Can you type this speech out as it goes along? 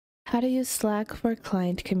How to use Slack for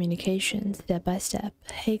client communication step by step.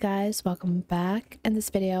 Hey guys, welcome back. In this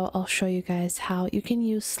video, I'll show you guys how you can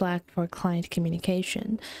use Slack for client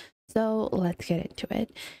communication. So let's get into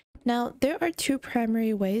it. Now, there are two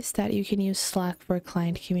primary ways that you can use Slack for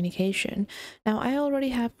client communication. Now, I already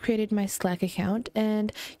have created my Slack account,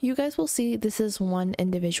 and you guys will see this is one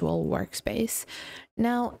individual workspace.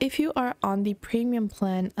 Now, if you are on the premium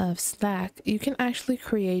plan of Slack, you can actually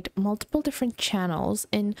create multiple different channels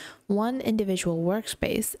in one individual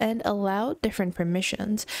workspace and allow different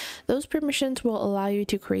permissions. Those permissions will allow you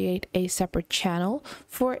to create a separate channel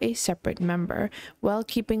for a separate member while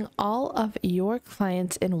keeping all of your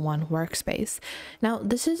clients in one workspace. Now,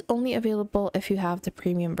 this is only available if you have the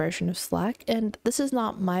premium version of Slack, and this is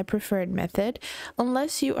not my preferred method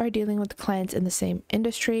unless you are dealing with clients in the same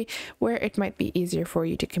industry where it might be easier for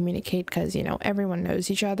you to communicate because everyone knows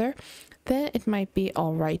each other. Then it might be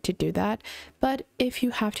all right to do that. But if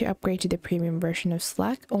you have to upgrade to the premium version of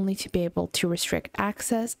Slack only to be able to restrict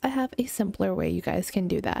access, I have a simpler way you guys can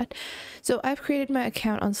do that. So I've created my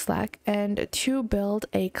account on Slack, and to build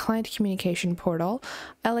a client communication portal,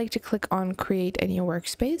 I like to click on create a new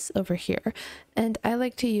workspace over here. And I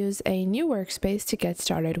like to use a new workspace to get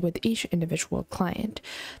started with each individual client.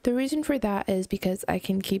 The reason for that is because I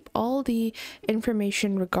can keep all the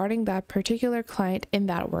information regarding that particular client in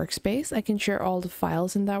that workspace. I can share all the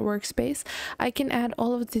files in that workspace. I can add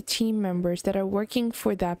all of the team members that are working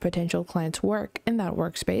for that potential client's work in that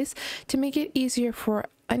workspace to make it easier for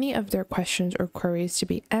any of their questions or queries to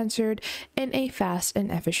be answered in a fast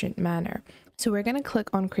and efficient manner. So we're going to click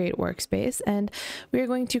on create workspace, and we're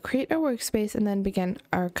going to create our workspace and then begin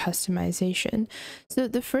our customization. So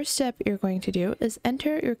the first step you're going to do is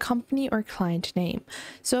enter your company or client name.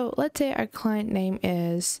 So let's say our client name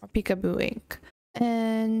is Peekaboo Inc.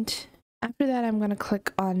 And after that, I'm going to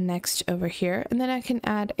click on next over here, and then I can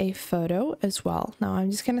add a photo as well. Now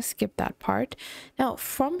I'm just going to skip that part. Now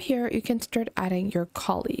from here, you can start adding your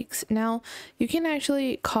colleagues. Now you can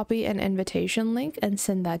actually copy an invitation link and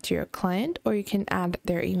send that to your client, or you can add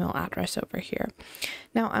their email address over here.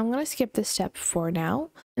 Now I'm going to skip this step for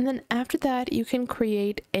now. And then after that, you can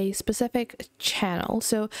create a specific channel.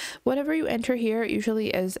 So whatever you enter here usually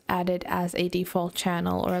is added as a default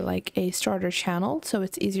channel or like a starter channel, so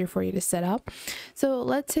it's easier for you to set up. So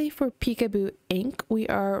let's say for Peekaboo Inc., we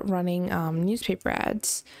are running newspaper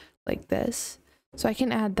ads like this. So I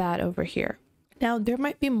can add that over here. Now, there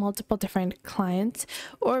might be multiple different clients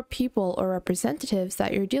or people or representatives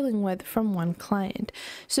that you're dealing with from one client.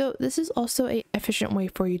 So this is also an efficient way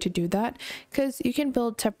for you to do that, because you can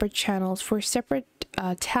build separate channels for separate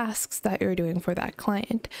tasks that you're doing for that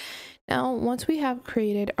client. Now, once we have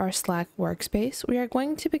created our Slack workspace, we are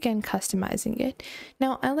going to begin customizing it.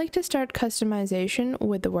 Now, I like to start customization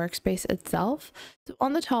with the workspace itself. So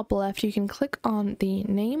on the top left, you can click on the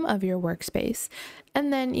name of your workspace,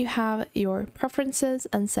 and then you have your preferences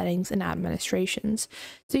and settings and administrations.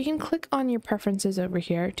 So you can click on your preferences over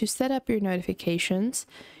here to set up your notifications,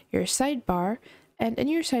 your sidebar, and in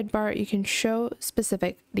your sidebar, you can show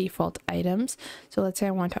specific default items. So let's say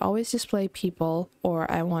I want to always display people, or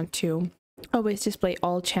I want to always display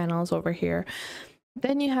all channels over here.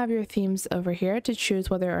 Then you have your themes over here to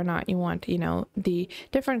choose whether or not you want, the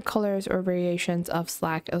different colors or variations of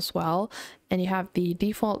Slack as well. And you have the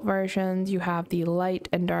default versions, you have the light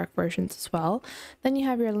and dark versions as well. Then you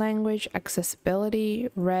have your language, accessibility,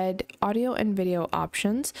 read, audio and video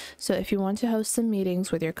options. So if you want to host some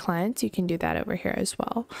meetings with your clients, you can do that over here as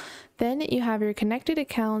well. Then you have your connected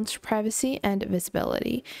accounts, privacy and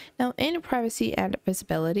visibility. Now in privacy and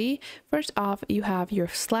visibility, first off, you have your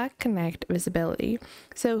Slack Connect visibility.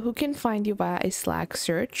 So who can find you via a Slack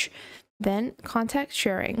search. Then contact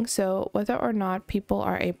sharing, so whether or not people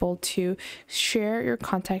are able to share your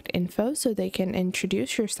contact info so they can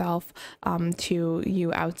introduce yourself to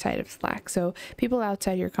you outside of Slack. So people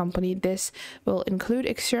outside your company, this will include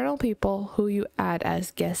external people who you add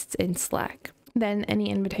as guests in Slack. Then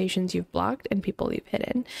any invitations you've blocked and people you've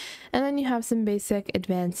hidden. And then you have some basic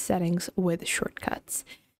advanced settings with shortcuts.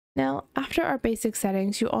 Now, after our basic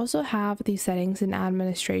settings, you also have the settings in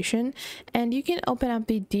administration, and you can open up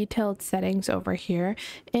the detailed settings over here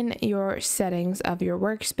in your settings of your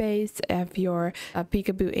workspace, of your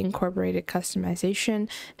Peekaboo Incorporated customization,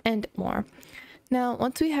 and more. Now,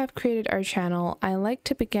 once we have created our channel, I like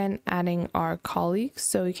to begin adding our colleagues,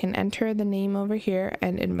 so we can enter the name over here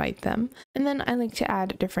and invite them. And then I like to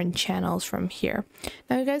add different channels from here.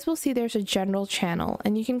 Now you guys will see there's a general channel,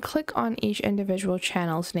 and you can click on each individual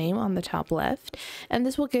channel's name on the top left, and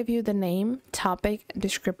this will give you the name, topic,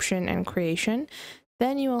 description, and creation.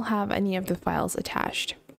 Then you will have any of the files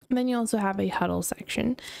attached. Then you also have a huddle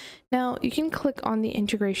section. Now you can click on the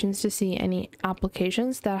integrations to see any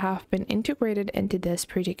applications that have been integrated into this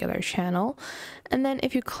particular channel. And then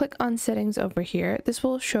if you click on settings over here, this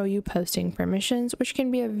will show you posting permissions, which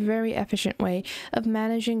can be a very efficient way of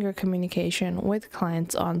managing your communication with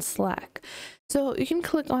clients on Slack. So you can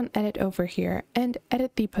click on edit over here and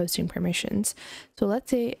edit the posting permissions. So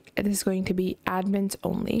let's say this is going to be admins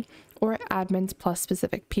only, or admins plus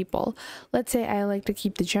specific people. Let's say I like to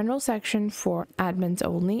keep the general section for admins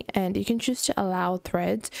only, and you can choose to allow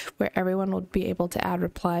threads where everyone would be able to add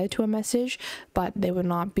reply to a message, but they would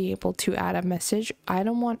not be able to add a message. I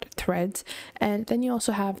don't want threads. And then you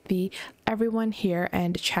also have the everyone here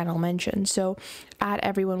and channel mention. So add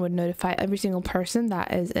everyone would notify every single person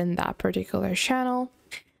that is in that particular channel.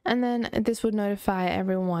 And then this would notify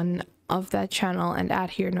everyone of that channel, and add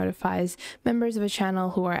here notifies members of a channel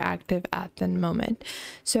who are active at the moment.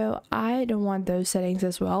 So I don't want those settings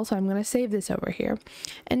as well, so I'm going to save this over here.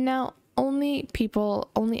 And now only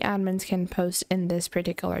admins can post in this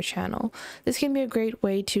particular channel. This can be a great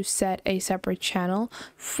way to set a separate channel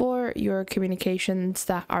for your communications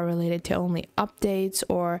that are related to only updates,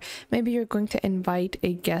 or maybe you're going to invite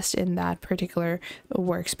a guest in that particular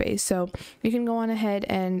workspace. So you can go on ahead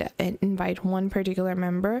and invite one particular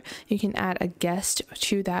member. You can add a guest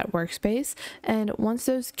to that workspace, and once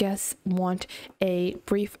those guests want a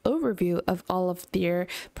brief overview of all of their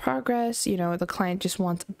progress, you know, the client just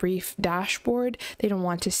wants a brief dashboard, they don't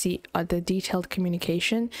want to see the detailed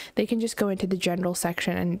communication, they can just go into the general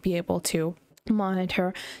section and be able to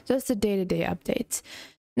monitor just the day-to-day updates.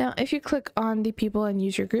 Now, if you click on the people and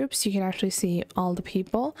user groups, you can actually see all the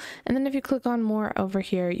people. And then if you click on more over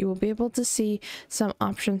here, you will be able to see some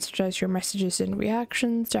options such as your messages and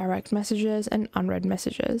reactions, direct messages, and unread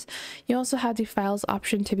messages. You also have the files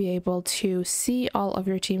option to be able to see all of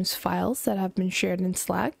your team's files that have been shared in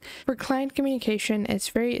Slack. For client communication, it's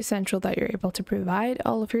very essential that you're able to provide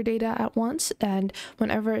all of your data at once, and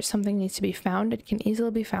whenever something needs to be found, it can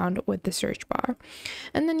easily be found with the search bar.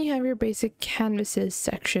 And then you have your basic canvases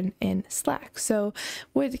section in Slack. So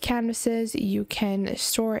with canvases, you can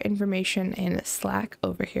store information in Slack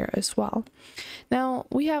over here as well. Now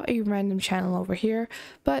we have a random channel over here,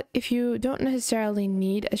 but if you don't necessarily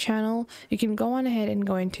need a channel, you can go on ahead and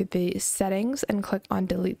go into the settings and click on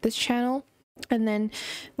delete this channel. And then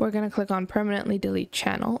we're going to click on permanently delete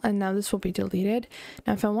channel, and now this will be deleted.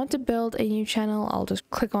 Now if I want to build a new channel, I'll just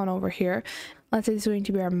click on over here. Let's say this is going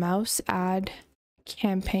to be our mouse ad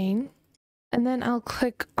campaign. And then I'll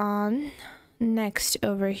click on next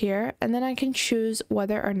over here, and then I can choose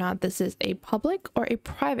whether or not this is a public or a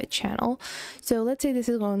private channel. So let's say this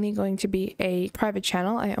is only going to be a private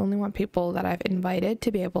channel. I only want people that I've invited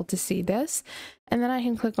to be able to see this. And then I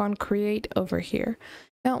can click on create over here.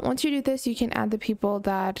 Now, once you do this, you can add the people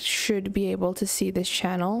that should be able to see this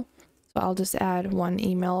channel. So I'll just add one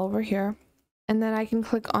email over here. And then I can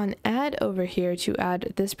click on add over here to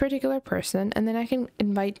add this particular person, and then I can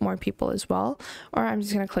invite more people as well, or I'm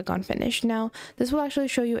just going to click on finish. Now this will actually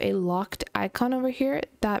show you a locked icon over here.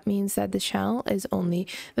 That means that the channel is only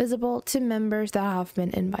visible to members that have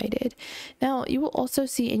been invited. Now you will also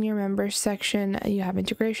see in your members section, you have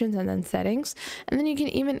integrations and then settings, and then you can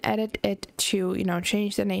even edit it to, you know,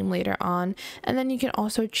 change the name later on, and then you can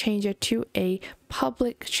also change it to a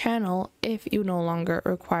public channel if you no longer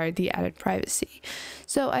require the added privacy.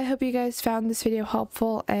 So I hope you guys found this video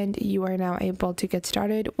helpful and you are now able to get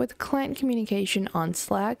started with client communication on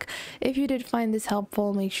Slack. If you did find this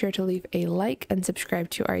helpful, make sure to leave a like and subscribe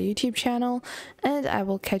to our YouTube channel, and I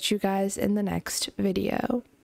will catch you guys in the next video.